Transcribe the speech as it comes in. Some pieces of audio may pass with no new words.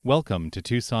Welcome to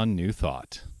Tucson New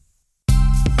Thought.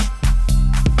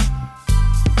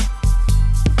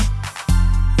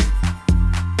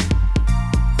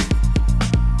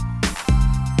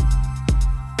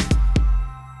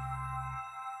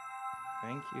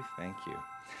 Thank you.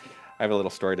 I have a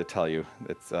little story to tell you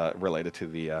that's related to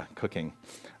the cooking.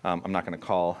 I'm not going to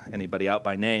call anybody out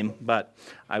by name, but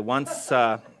I once,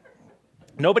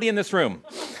 nobody in this room,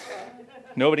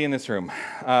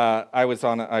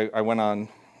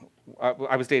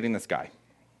 I was dating this guy.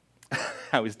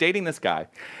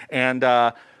 And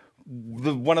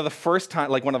one of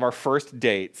our first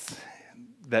dates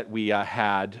that we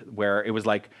had, where it was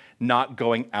like not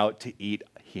going out to eat,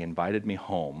 he invited me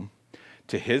home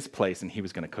to his place, and he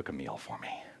was going to cook a meal for me.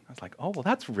 I was like, oh, well,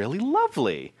 that's really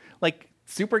lovely. Like,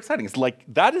 super exciting. It's like,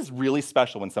 that is really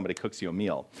special when somebody cooks you a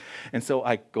meal. And so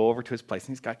I go over to his place, and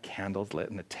he's got candles lit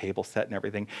and the table set and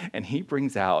everything, and he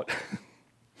brings out,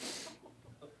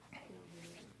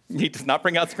 he does not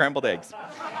bring out scrambled eggs.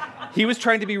 He was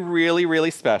trying to be really,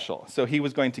 really special. So he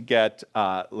was going to get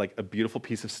like a beautiful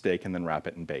piece of steak and then wrap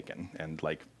it in bacon. And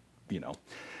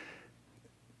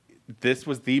this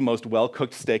was the most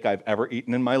well-cooked steak I've ever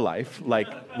eaten in my life,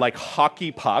 like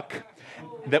hockey puck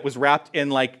that was wrapped in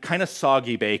like kind of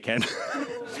soggy bacon.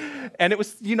 And it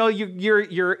was,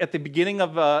 you're at the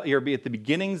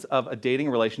beginnings of a dating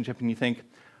relationship, and you think,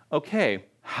 okay,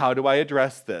 how do I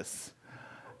address this?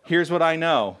 Here's what I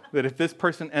know, that if this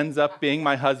person ends up being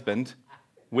my husband,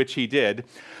 which he did,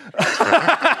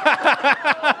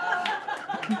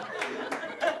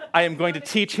 I'm going to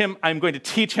teach him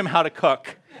how to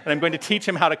cook. And I'm going to teach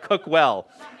him how to cook well.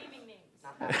 Not naming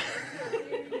names.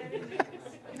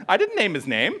 I didn't name his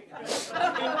name.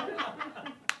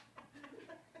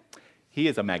 He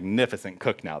is a magnificent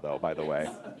cook now, though, by the way.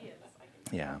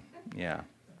 Yeah.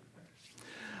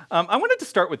 I wanted to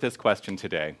start with this question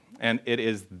today, and it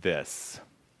is this.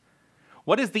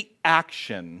 What is the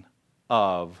action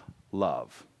of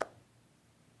love?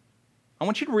 I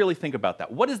want you to really think about that.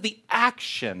 What is the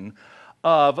action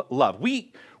of love?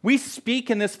 We speak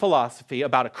in this philosophy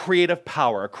about a creative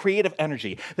power, a creative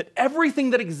energy, that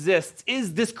everything that exists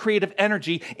is this creative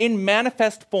energy in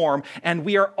manifest form, and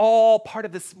we are all part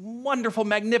of this wonderful,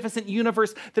 magnificent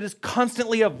universe that is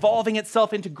constantly evolving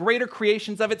itself into greater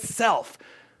creations of itself.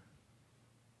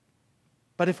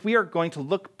 But if we are going to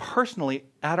look personally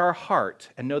at our heart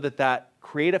and know that that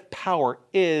creative power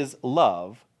is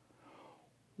love,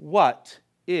 what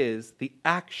is the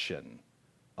action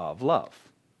of love?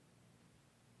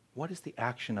 What is the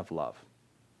action of love?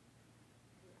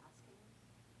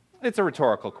 It's a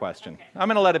rhetorical question. I'm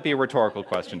going to let it be a rhetorical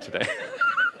question today.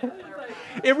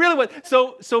 It really was.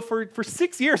 So for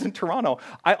 6 years in Toronto,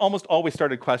 I almost always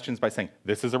started questions by saying,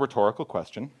 this is a rhetorical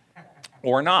question,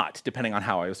 or not, depending on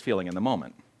how I was feeling in the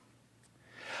moment.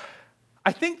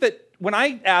 I think that when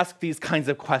I ask these kinds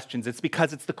of questions, it's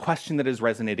because it's the question that is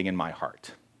resonating in my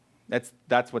heart.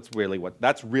 That's really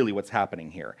what's happening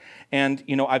here. And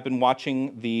I've been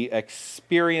watching the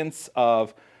experience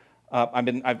of I've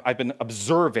been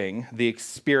observing the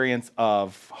experience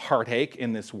of heartache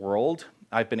in this world.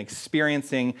 I've been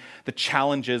experiencing the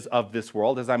challenges of this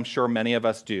world, as I'm sure many of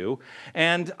us do.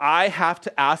 And I have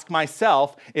to ask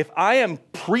myself, if I am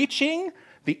preaching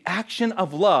the action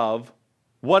of love,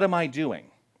 what am I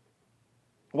doing?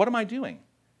 What am I doing?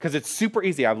 Because it's super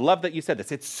easy. I love that you said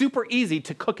this. It's super easy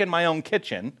to cook in my own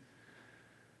kitchen,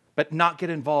 but not get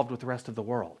involved with the rest of the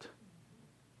world.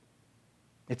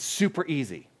 It's super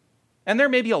easy. And there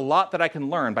may be a lot that I can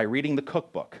learn by reading the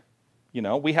cookbook.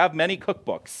 We have many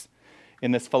cookbooks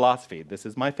in this philosophy. This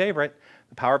is my favorite.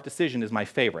 The Power of Decision is my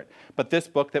favorite. But this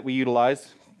book that we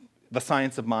utilize, The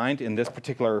Science of Mind, in this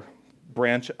particular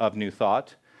branch of New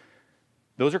Thought,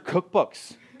 those are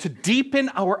cookbooks to deepen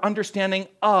our understanding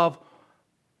of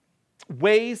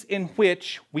ways in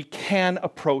which we can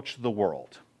approach the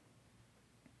world.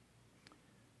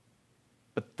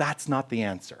 But that's not the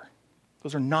answer.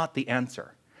 Those are not the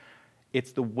answer.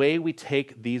 It's the way we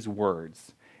take these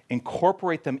words,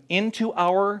 incorporate them into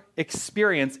our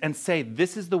experience, and say,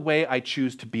 this is the way I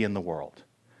choose to be in the world.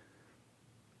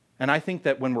 And I think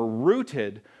that when we're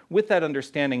rooted with that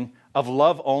understanding of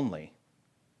love only,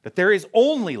 that there is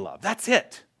only love, that's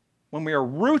it. When we are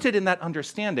rooted in that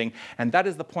understanding, and that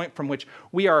is the point from which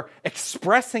we are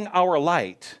expressing our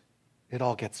light, it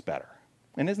all gets better.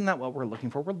 And isn't that what we're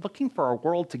looking for? We're looking for our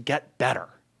world to get better.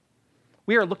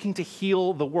 We are looking to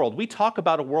heal the world. We talk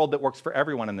about a world that works for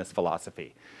everyone in this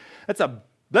philosophy.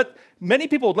 Many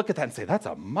people would look at that and say, that's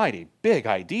a mighty big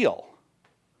ideal.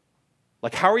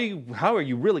 Like, how are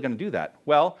you really going to do that?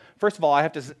 Well, first of all,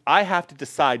 I have to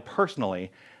decide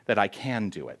personally that I can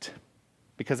do it.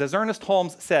 Because as Ernest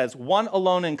Holmes says, one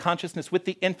alone in consciousness with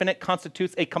the infinite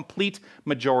constitutes a complete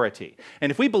majority.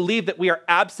 And if we believe that we are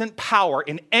absent power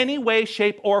in any way,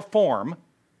 shape, or form,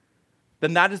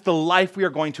 then that is the life we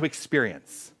are going to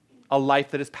experience, a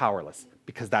life that is powerless,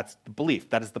 because that's the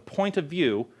belief. That is the point of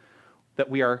view that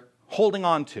we are holding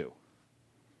on to.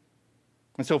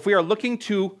 And so if we are looking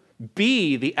to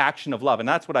be the action of love, and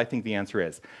that's what I think the answer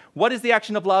is. What is the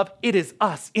action of love? It is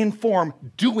us in form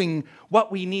doing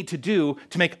what we need to do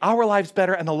to make our lives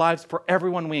better and the lives for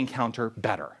everyone we encounter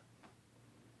better.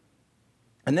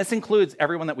 And this includes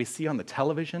everyone that we see on the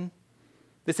television.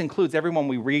 This includes everyone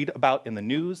we read about in the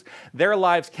news. Their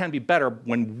lives can be better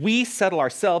when we settle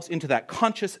ourselves into that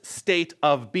conscious state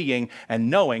of being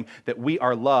and knowing that we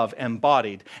are love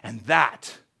embodied, and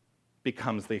that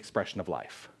becomes the expression of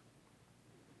life.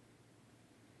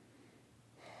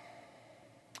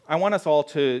 I want us all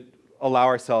to allow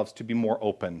ourselves to be more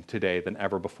open today than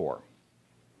ever before.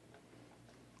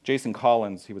 Jason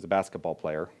Collins, he was a basketball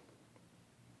player.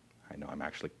 I know I'm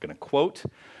actually going to quote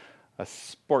a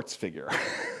sports figure.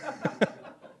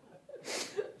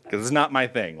 Because it's not my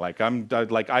thing.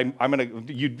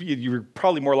 You're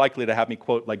probably more likely to have me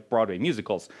quote like Broadway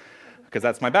musicals, because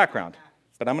that's my background.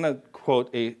 But I'm going to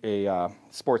quote a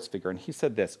sports figure, and he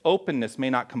said this: "Openness may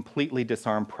not completely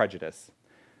disarm prejudice,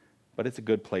 but it's a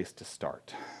good place to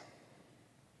start."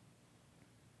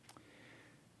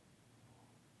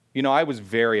 You know, I was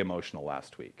very emotional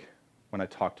last week when I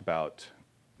talked about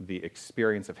the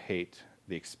experience of hate,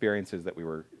 the experiences that we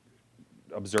were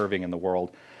observing in the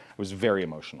world. I was very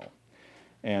emotional.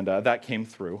 And that came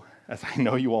through, as I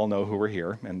know you all know who were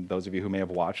here, and those of you who may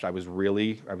have watched. I was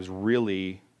really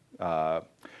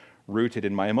rooted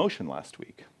in my emotion last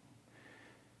week.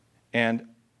 And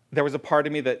there was a part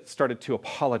of me that started to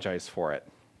apologize for it.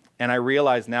 And I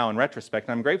realize now in retrospect,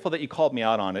 and I'm grateful that you called me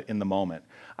out on it in the moment,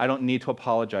 I don't need to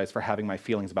apologize for having my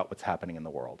feelings about what's happening in the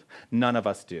world. None of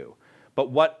us do. But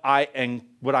what I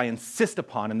insist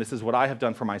upon, and this is what I have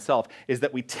done for myself, is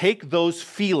that we take those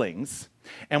feelings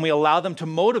and we allow them to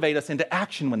motivate us into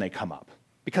action when they come up.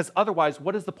 Because otherwise,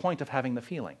 what is the point of having the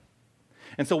feeling?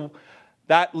 And so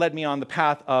that led me on the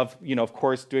path of, of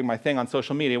course, doing my thing on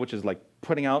social media, which is like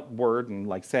putting out word and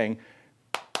like saying,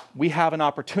 we have an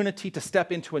opportunity to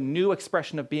step into a new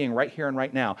expression of being right here and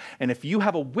right now. And if you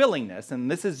have a willingness,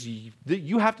 and this is,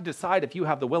 you have to decide if you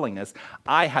have the willingness.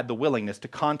 I had the willingness to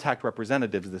contact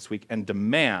representatives this week and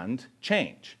demand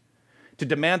change. To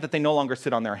demand that they no longer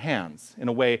sit on their hands in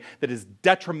a way that is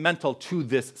detrimental to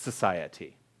this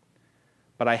society.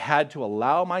 But I had to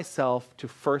allow myself to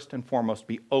first and foremost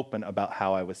be open about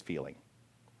how I was feeling.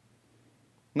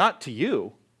 Not to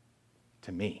you,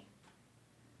 to me.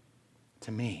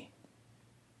 To me.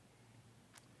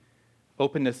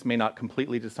 Openness may not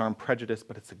completely disarm prejudice,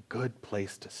 but it's a good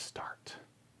place to start.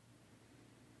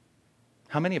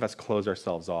 How many of us close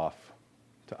ourselves off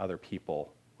to other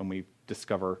people when we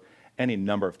discover any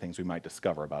number of things we might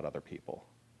discover about other people?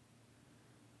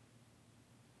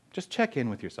 Just check in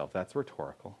with yourself. That's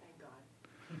rhetorical.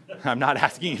 Thank God. I'm not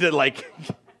asking you to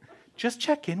just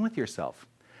check in with yourself.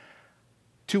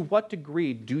 To what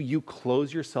degree do you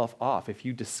close yourself off if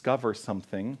you discover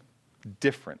something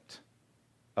different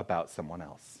about someone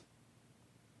else?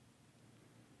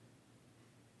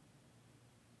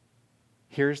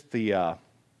 Here's the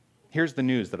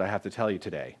news that I have to tell you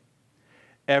today.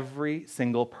 Every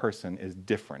single person is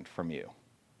different from you.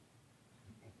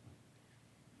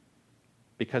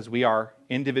 Because we are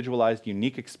individualized,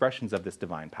 unique expressions of this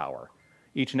divine power.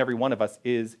 Each and every one of us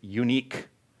is unique.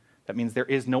 That means there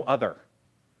is no other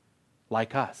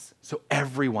like us. So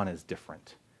everyone is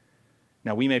different.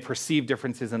 Now, we may perceive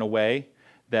differences in a way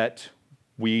that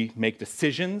we make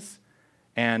decisions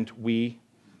and we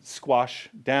squash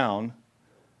down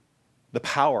the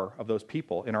power of those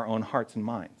people in our own hearts and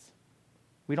minds.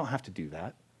 We don't have to do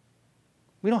that.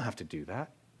 We don't have to do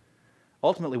that.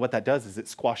 Ultimately, what that does is it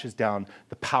squashes down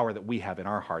the power that we have in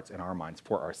our hearts and our minds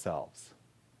for ourselves.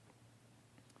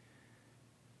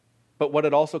 But what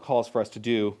it also calls for us to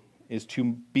do is to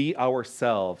be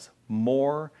ourselves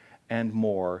more and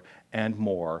more and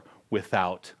more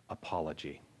without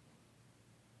apology.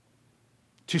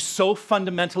 To so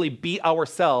fundamentally be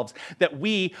ourselves that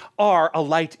we are a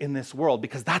light in this world,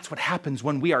 because that's what happens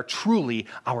when we are truly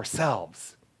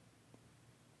ourselves.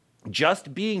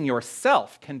 Just being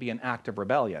yourself can be an act of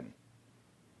rebellion.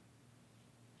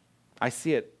 I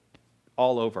see it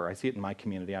all over. I see it in my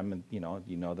community. You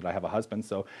know that I have a husband,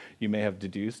 so you may have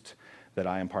deduced that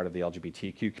I am part of the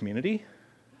LGBTQ community.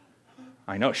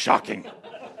 I know, shocking.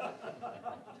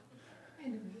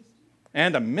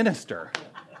 And a minister.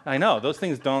 I know, those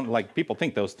things don't, people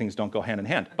think those things don't go hand in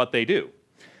hand, but they do.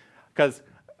 Because,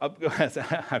 as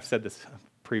I've said this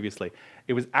previously,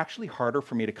 it was actually harder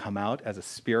for me to come out as a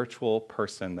spiritual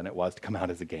person than it was to come out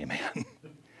as a gay man,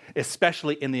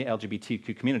 especially in the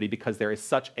LGBTQ community, because there is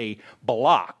such a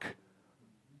block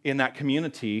in that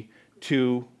community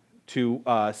to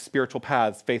spiritual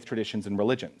paths, faith traditions, and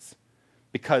religions.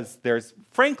 Because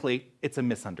frankly, it's a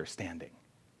misunderstanding.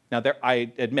 Now,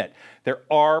 I admit, there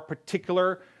are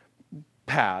particular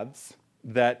paths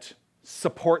that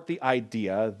support the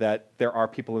idea that there are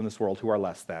people in this world who are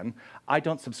less than. I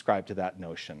don't subscribe to that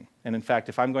notion. And in fact,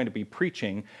 if I'm going to be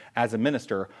preaching as a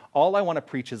minister, all I want to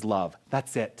preach is love.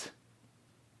 That's it.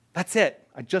 That's it.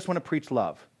 I just want to preach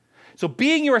love. So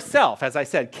being yourself, as I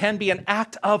said, can be an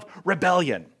act of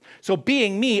rebellion. So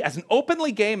being me as an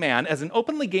openly gay man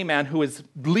who is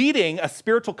leading a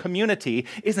spiritual community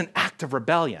is an act of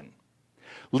rebellion.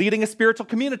 Leading a spiritual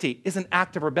community is an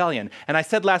act of rebellion. And I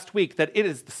said last week that it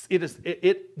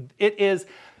is,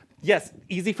 yes,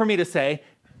 easy for me to say.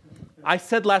 I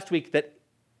said last week that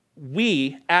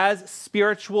we, as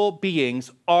spiritual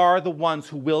beings, are the ones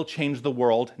who will change the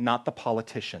world, not the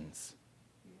politicians.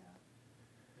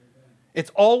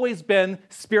 It's always been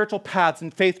spiritual paths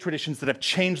and faith traditions that have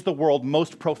changed the world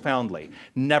most profoundly,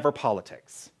 never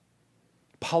politics.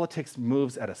 Politics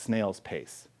moves at a snail's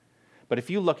pace. But if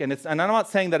you look, and I'm not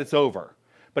saying that it's over,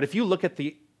 but if you look at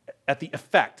the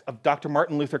effect of Dr.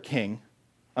 Martin Luther King,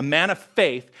 a man of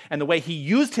faith, and the way he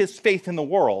used his faith in the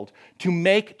world to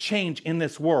make change in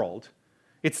this world,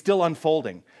 it's still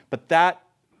unfolding. But that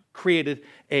created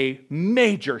a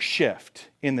major shift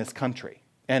in this country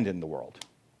and in the world.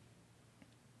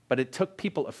 But it took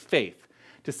people of faith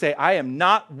to say, I am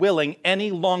not willing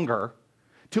any longer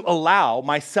to allow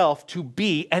myself to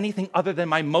be anything other than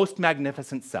my most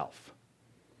magnificent self.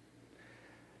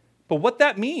 But what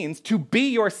that means, to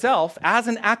be yourself as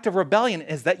an act of rebellion,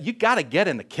 is that you got to get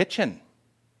in the kitchen.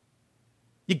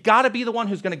 You got to be the one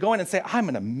who's going to go in and say, I'm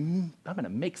going to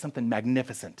make something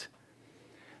magnificent.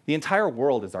 The entire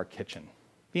world is our kitchen.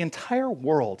 The entire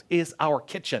world is our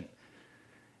kitchen.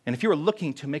 And if you are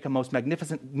looking to make a most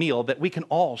magnificent meal that we can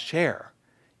all share,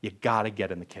 you got to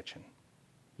get in the kitchen.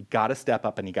 You got to step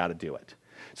up and you got to do it.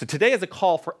 So today is a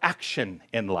call for action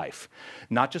in life,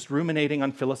 not just ruminating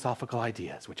on philosophical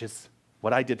ideas, which is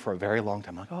what I did for a very long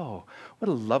time. Like, oh, what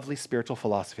a lovely spiritual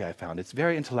philosophy I found. It's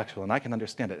very intellectual and I can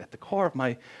understand it at the core of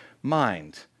my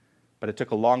mind. But it took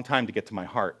a long time to get to my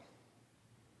heart.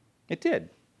 It did.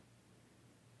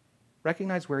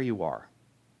 Recognize where you are.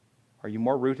 Are you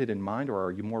more rooted in mind or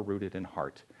are you more rooted in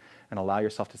heart? And allow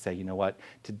yourself to say, you know what,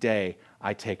 today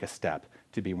I take a step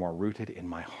to be more rooted in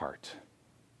my heart.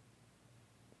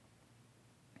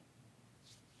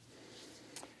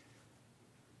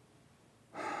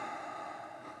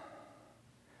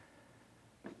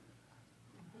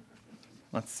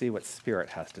 Let's see what Spirit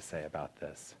has to say about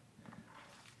this.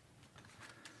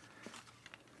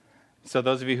 So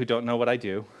those of you who don't know what I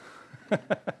do,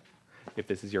 if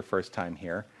this is your first time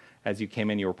here, as you came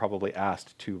in, you were probably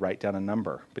asked to write down a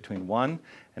number between 1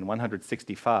 and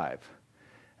 165.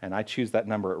 And I choose that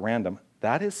number at random.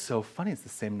 That is so funny. It's the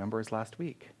same number as last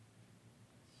week.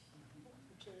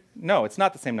 No, it's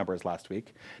not the same number as last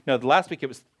week. No, the last week it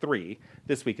was 3.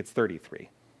 This week it's 33. And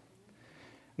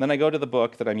then I go to the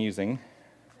book that I'm using.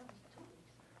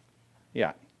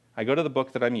 Yeah, I go to the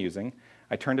book that I'm using.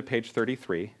 I turn to page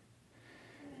 33.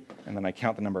 And then I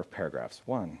count the number of paragraphs.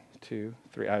 1, 2,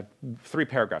 3. I have 3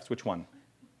 paragraphs. Which one?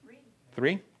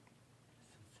 3?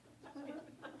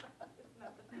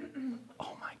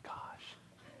 Oh my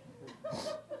gosh.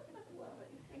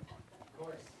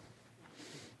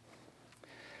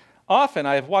 Often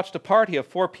I have watched a party of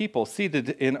 4 people seated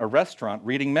in a restaurant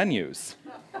reading menus.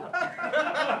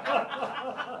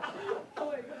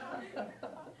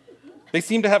 They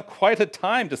seem to have quite a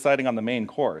time deciding on the main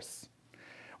course.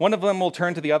 One of them will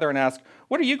turn to the other and ask,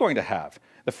 "What are you going to have?"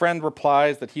 The friend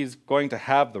replies that he's going to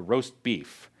have the roast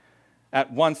beef.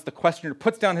 At once, the questioner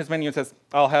puts down his menu and says,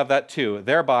 "I'll have that too,"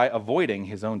 thereby avoiding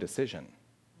his own decision.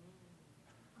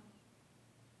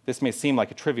 This may seem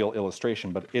like a trivial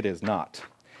illustration, but it is not.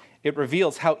 It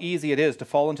reveals how easy it is to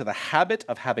fall into the habit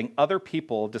of having other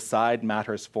people decide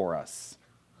matters for us.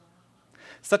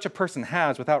 Such a person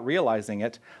has, without realizing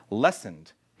it,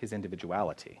 lessened his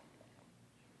individuality.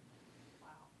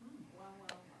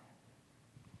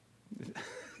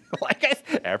 Like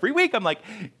every week, I'm like,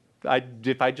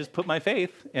 if I just put my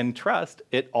faith and trust,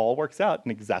 it all works out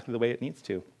in exactly the way it needs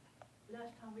to.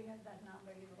 Last time we had that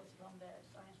number, it was from the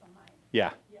Science of Mind.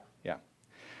 Yeah.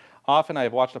 Often I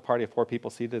have watched a party of 4 people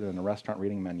seated in a restaurant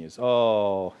reading menus.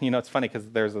 Oh, it's funny because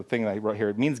there's a thing that I wrote here.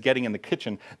 It means getting in the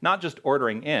kitchen, not just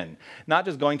ordering in, not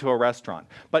just going to a restaurant.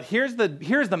 But here's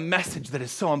the message that is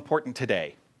so important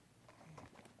today.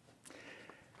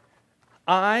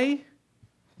 I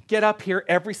get up here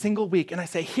every single week and I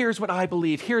say, here's what I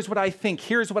believe, here's what I think,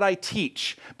 here's what I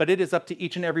teach. But it is up to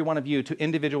each and every one of you to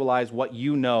individualize what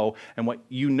you know and what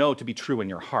you know to be true in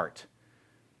your heart.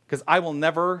 Because I will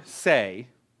never say,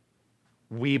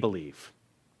 we believe.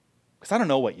 Because I don't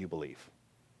know what you believe.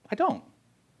 I don't.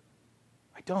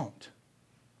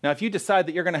 Now, if you decide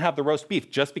that you're going to have the roast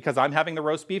beef just because I'm having the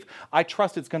roast beef, I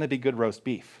trust it's going to be good roast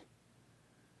beef.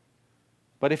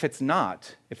 But if it's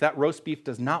not, if that roast beef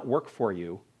does not work for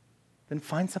you, then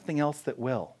find something else that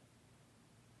will.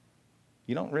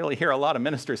 You don't really hear a lot of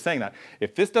ministers saying that.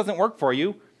 If this doesn't work for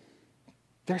you,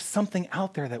 there's something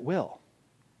out there that will.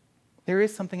 There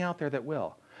is something out there that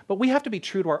will. But we have to be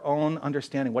true to our own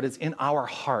understanding, what is in our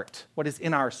heart, what is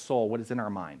in our soul, what is in our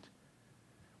mind.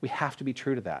 We have to be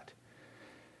true to that.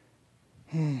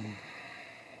 They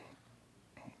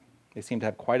seem to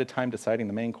have quite a time deciding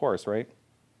the main course, right?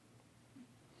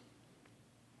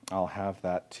 I'll have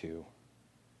that too.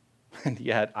 And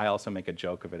yet, I also make a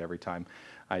joke of it every time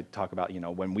I talk about,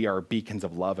 when we are beacons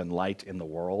of love and light in the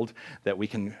world, that we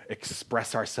can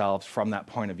express ourselves from that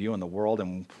point of view in the world,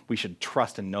 and we should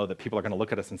trust and know that people are going to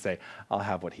look at us and say, I'll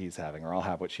have what he's having, or I'll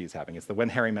have what she's having. It's the When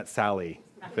Harry Met Sally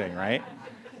thing, right?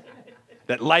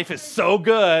 That life is so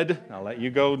good, I'll let you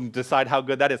go and decide how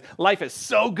good that is. Life is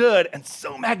so good and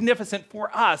so magnificent for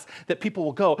us that people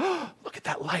will go, oh, look at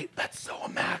that light, that's so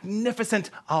magnificent.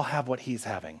 I'll have what he's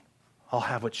having. I'll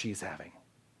have what she's having.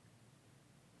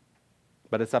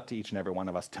 But it's up to each and every one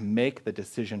of us to make the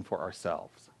decision for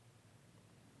ourselves.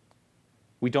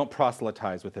 We don't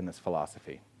proselytize within this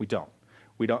philosophy. We don't,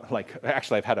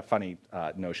 actually I've had a funny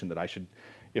notion that I should,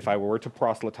 if I were to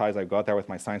proselytize, I'd go out there with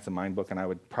my Science of Mind book and I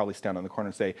would probably stand on the corner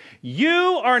and say,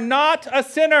 you are not a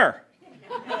sinner.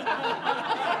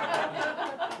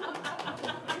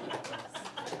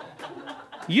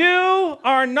 You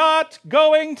are not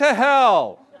going to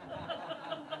hell.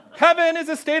 Heaven is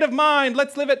a state of mind.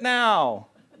 Let's live it now.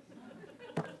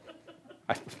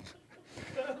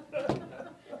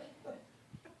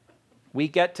 We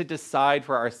get to decide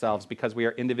for ourselves because we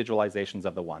are individualizations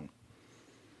of the one.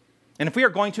 And if we are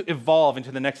going to evolve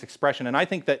into the next expression, and I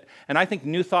think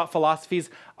New Thought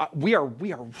philosophies, we are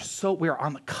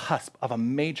on the cusp of a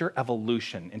major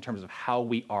evolution in terms of how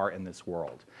we are in this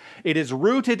world. It is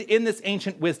rooted in this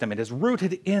ancient wisdom. It is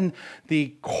rooted in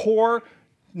the core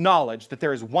knowledge that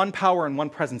there is one power and one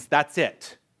presence. That's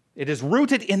it. It is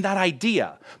rooted in that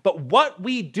idea. But what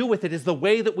we do with it is the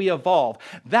way that we evolve.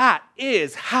 That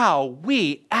is how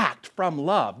we act from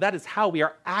love. That is how we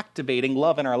are activating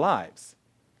love in our lives.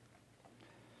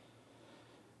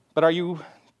 But are you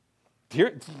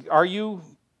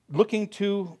looking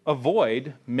to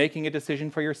avoid making a decision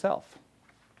for yourself?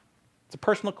 It's a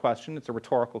personal question. It's a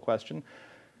rhetorical question.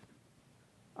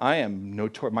 I am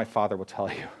notorious. My father will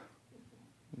tell you.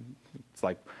 It's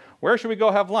like, where should we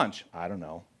go have lunch? I don't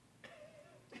know.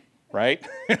 Right?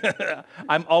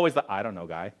 I'm always the I don't know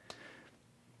guy.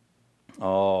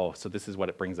 Oh, so this is what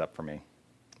it brings up for me.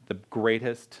 The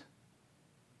greatest.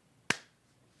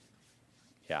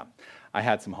 Yeah. I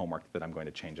had some homework that I'm going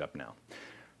to change up now.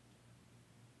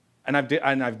 And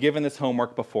I've given this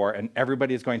homework before, and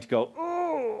everybody is going to go,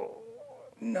 oh,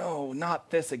 no, not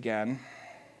this again.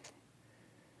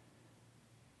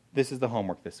 This is the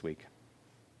homework this week.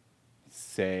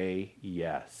 Say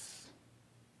yes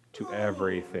to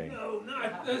everything. No,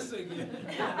 not this again.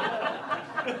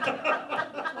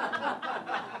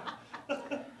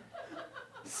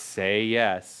 Say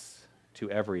yes to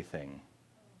everything.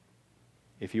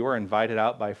 If you are invited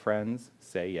out by friends,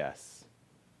 say yes.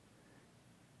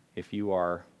 If you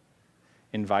are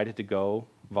invited to go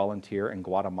volunteer in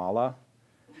Guatemala,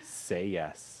 say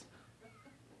yes.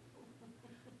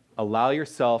 Allow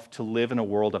yourself to live in a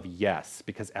world of yes,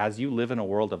 because as you live in a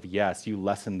world of yes, you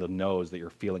lessen the no's that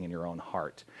you're feeling in your own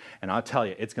heart. And I'll tell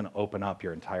you, it's going to open up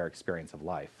your entire experience of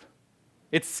life.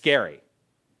 It's scary.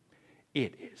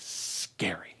 It is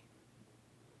scary.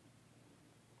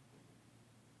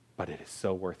 But it is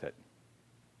so worth it.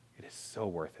 It is so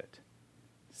worth it.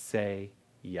 Say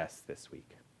yes this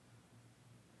week.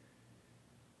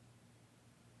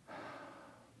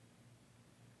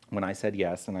 When I said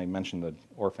yes, and I mentioned the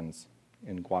orphans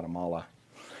in Guatemala,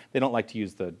 they don't like to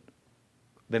use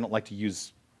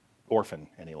orphan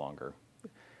any longer.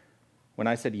 When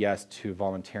I said yes to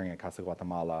volunteering at Casa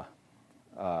Guatemala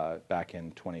back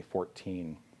in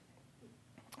 2014,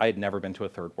 I had never been to a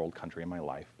third world country in my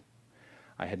life.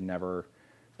 I had never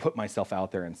put myself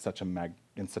out there in such a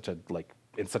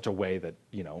way that,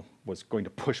 was going to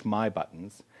push my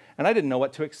buttons. And I didn't know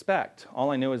what to expect.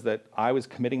 All I knew is that I was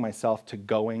committing myself to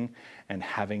going and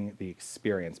having the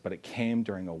experience. But it came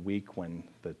during a week when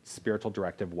the spiritual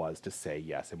directive was to say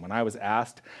yes. And when I was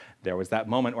asked, there was that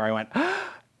moment where I went,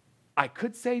 I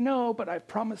could say no, but I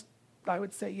promised I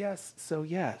would say yes, so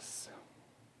yes.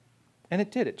 And it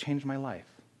did. It changed my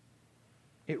life.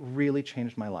 It really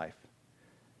changed my life.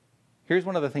 Here's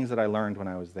one of the things that I learned when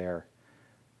I was there.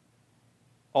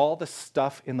 All the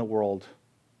stuff in the world,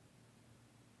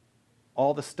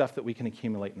 all the stuff that we can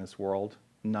accumulate in this world,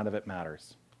 none of it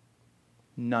matters.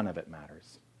 None of it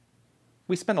matters.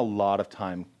 We spend a lot of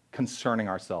time concerning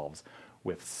ourselves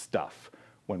with stuff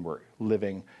when we're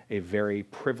living a very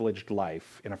privileged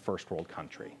life in a first world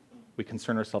country. We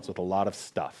concern ourselves with a lot of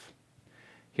stuff.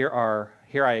 Here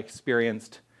I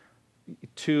experienced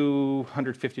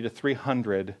 250 to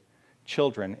 300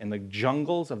 children in the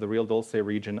jungles of the Rio Dulce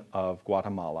region of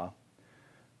Guatemala.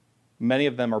 Many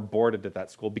of them are boarded at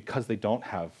that school because they don't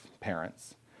have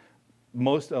parents.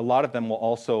 A lot of them will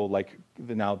also,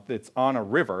 now it's on a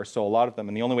river, so a lot of them,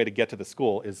 and the only way to get to the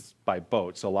school is by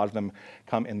boat, so a lot of them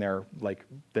come in their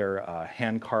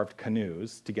hand-carved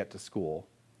canoes to get to school.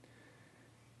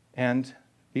 And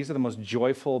these are the most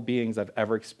joyful beings I've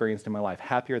ever experienced in my life,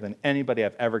 happier than anybody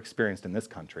I've ever experienced in this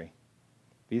country.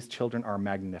 These children are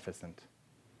magnificent.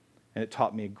 And it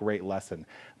taught me a great lesson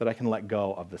that I can let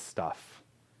go of the stuff.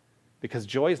 Because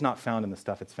joy is not found in the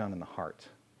stuff, it's found in the heart.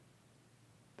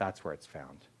 That's where it's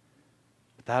found.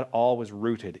 But that all was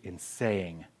rooted in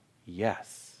saying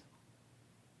yes.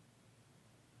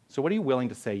 So what are you willing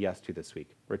to say yes to this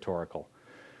week? Rhetorical.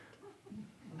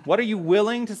 What are you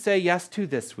willing to say yes to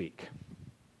this week?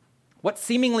 What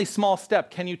seemingly small step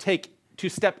can you take to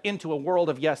step into a world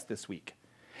of yes this week?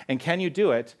 And can you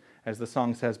do it, as the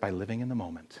song says, by living in the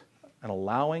moment and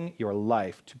allowing your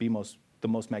life to be the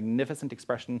most magnificent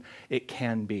expression it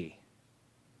can be?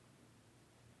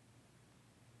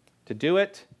 To do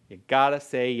it, you gotta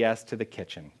say yes to the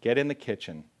kitchen. Get in the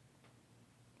kitchen.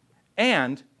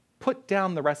 And put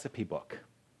down the recipe book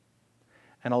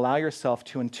and allow yourself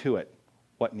to intuit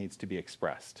what needs to be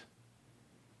expressed.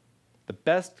 The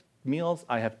best meals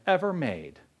I have ever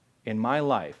made in my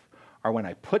life are when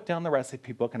I put down the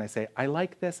recipe book and I say, I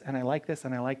like this, and I like this,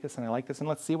 and I like this, and I like this, and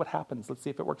let's see what happens. Let's see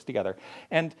if it works together.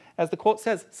 And as the quote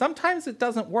says, sometimes it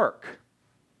doesn't work.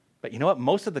 But you know what?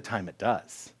 Most of the time it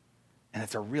does. And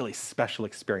it's a really special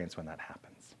experience when that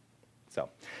happens. So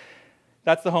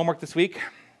that's the homework this week.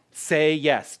 Say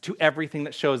yes to everything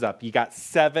that shows up. You got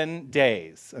 7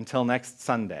 days until next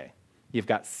Sunday. You've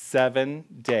got 7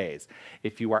 days.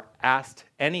 If you are asked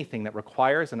anything that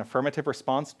requires an affirmative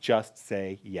response, just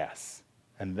say yes.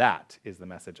 And that is the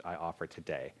message I offer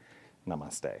today.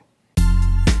 Namaste.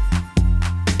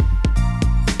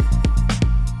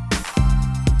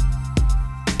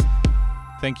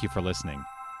 Thank you for listening.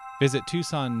 Visit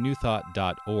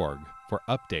TucsonNewThought.org for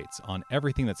updates on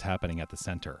everything that's happening at the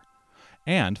center.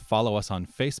 And follow us on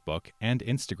Facebook and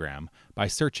Instagram by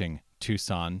searching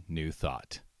Tucson New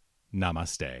Thought.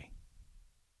 Namaste.